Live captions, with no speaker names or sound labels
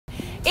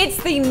It's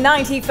the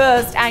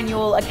 91st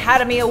Annual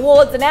Academy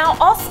Awards, and our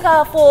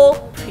Oscar for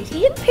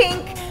Pretty in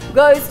Pink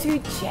goes to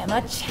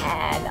Gemma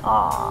Chan.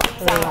 Oh,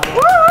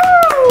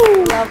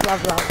 woo! Love,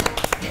 love, love.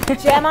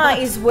 Gemma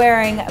is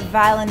wearing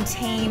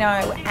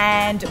Valentino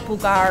and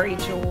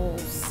Bulgari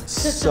jewels.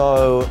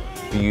 So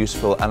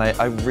beautiful, and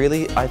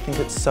I think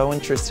it's so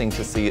interesting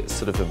to see it's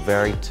sort of a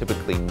very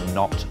typically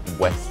not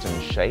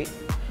Western shape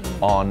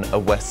on a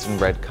Western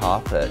red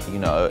carpet. You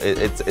know,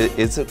 it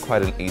is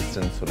quite an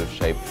Eastern sort of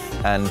shape.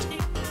 And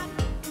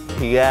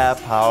Pierre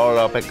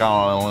Paolo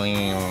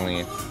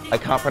Piccolini, I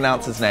can't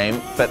pronounce his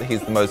name, but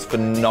he's the most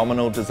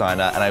phenomenal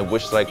designer, and I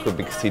wish that I could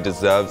because he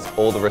deserves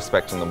all the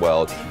respect in the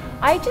world.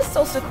 I just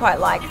also quite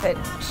like that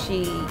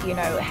she, you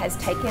know, has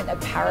taken a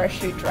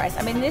parachute dress.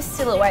 I mean, this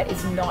silhouette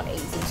is not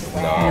easy to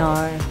wear.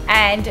 No.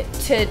 And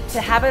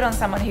to have it on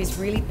someone who's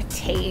really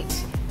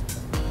petite,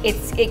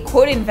 it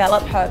could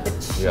envelop her,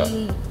 but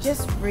she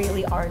just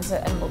really owns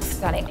it and looks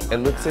stunning. It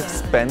looks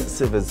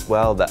expensive as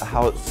well, that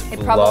how it's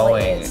flowing.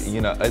 Probably is.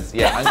 You know,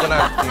 I'm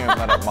gonna assume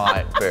that it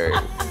might be.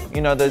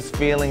 You know, those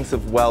feelings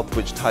of wealth,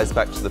 which ties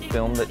back to the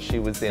film that she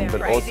was in,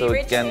 but also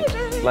again,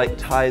 like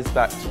ties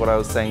back to what I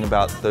was saying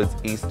about those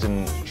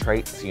Eastern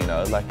traits, you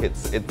know, like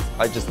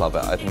I just love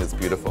it. I think it's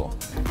beautiful.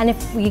 And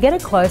if you get a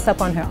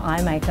close-up on her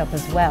eye makeup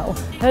as well,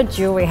 her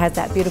jewellery has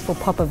that beautiful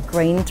pop of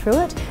green through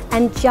it,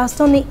 and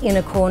just on the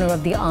inner corner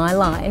of the eye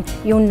line,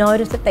 you'll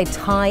notice that they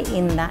tie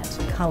in that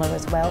colour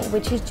as well,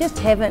 which is just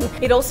heaven.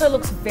 It also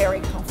looks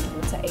very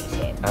comfortable to eat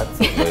in.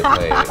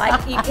 Absolutely.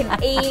 Like you can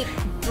eat,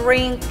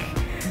 drink,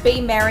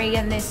 be merry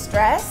in this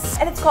dress,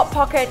 and it's got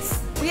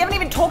pockets. We haven't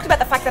even talked about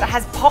the fact that it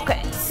has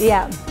pockets.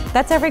 Yeah,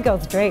 that's every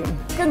girl's dream.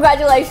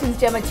 Congratulations,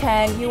 Gemma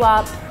Chan. You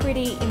are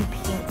pretty in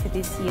pink for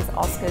this year's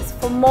Oscars.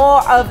 For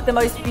more of the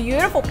most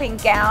beautiful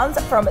pink gowns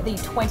from the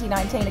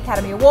 2019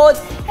 Academy Awards,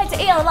 head to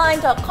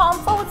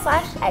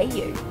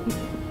eonline.com/AU.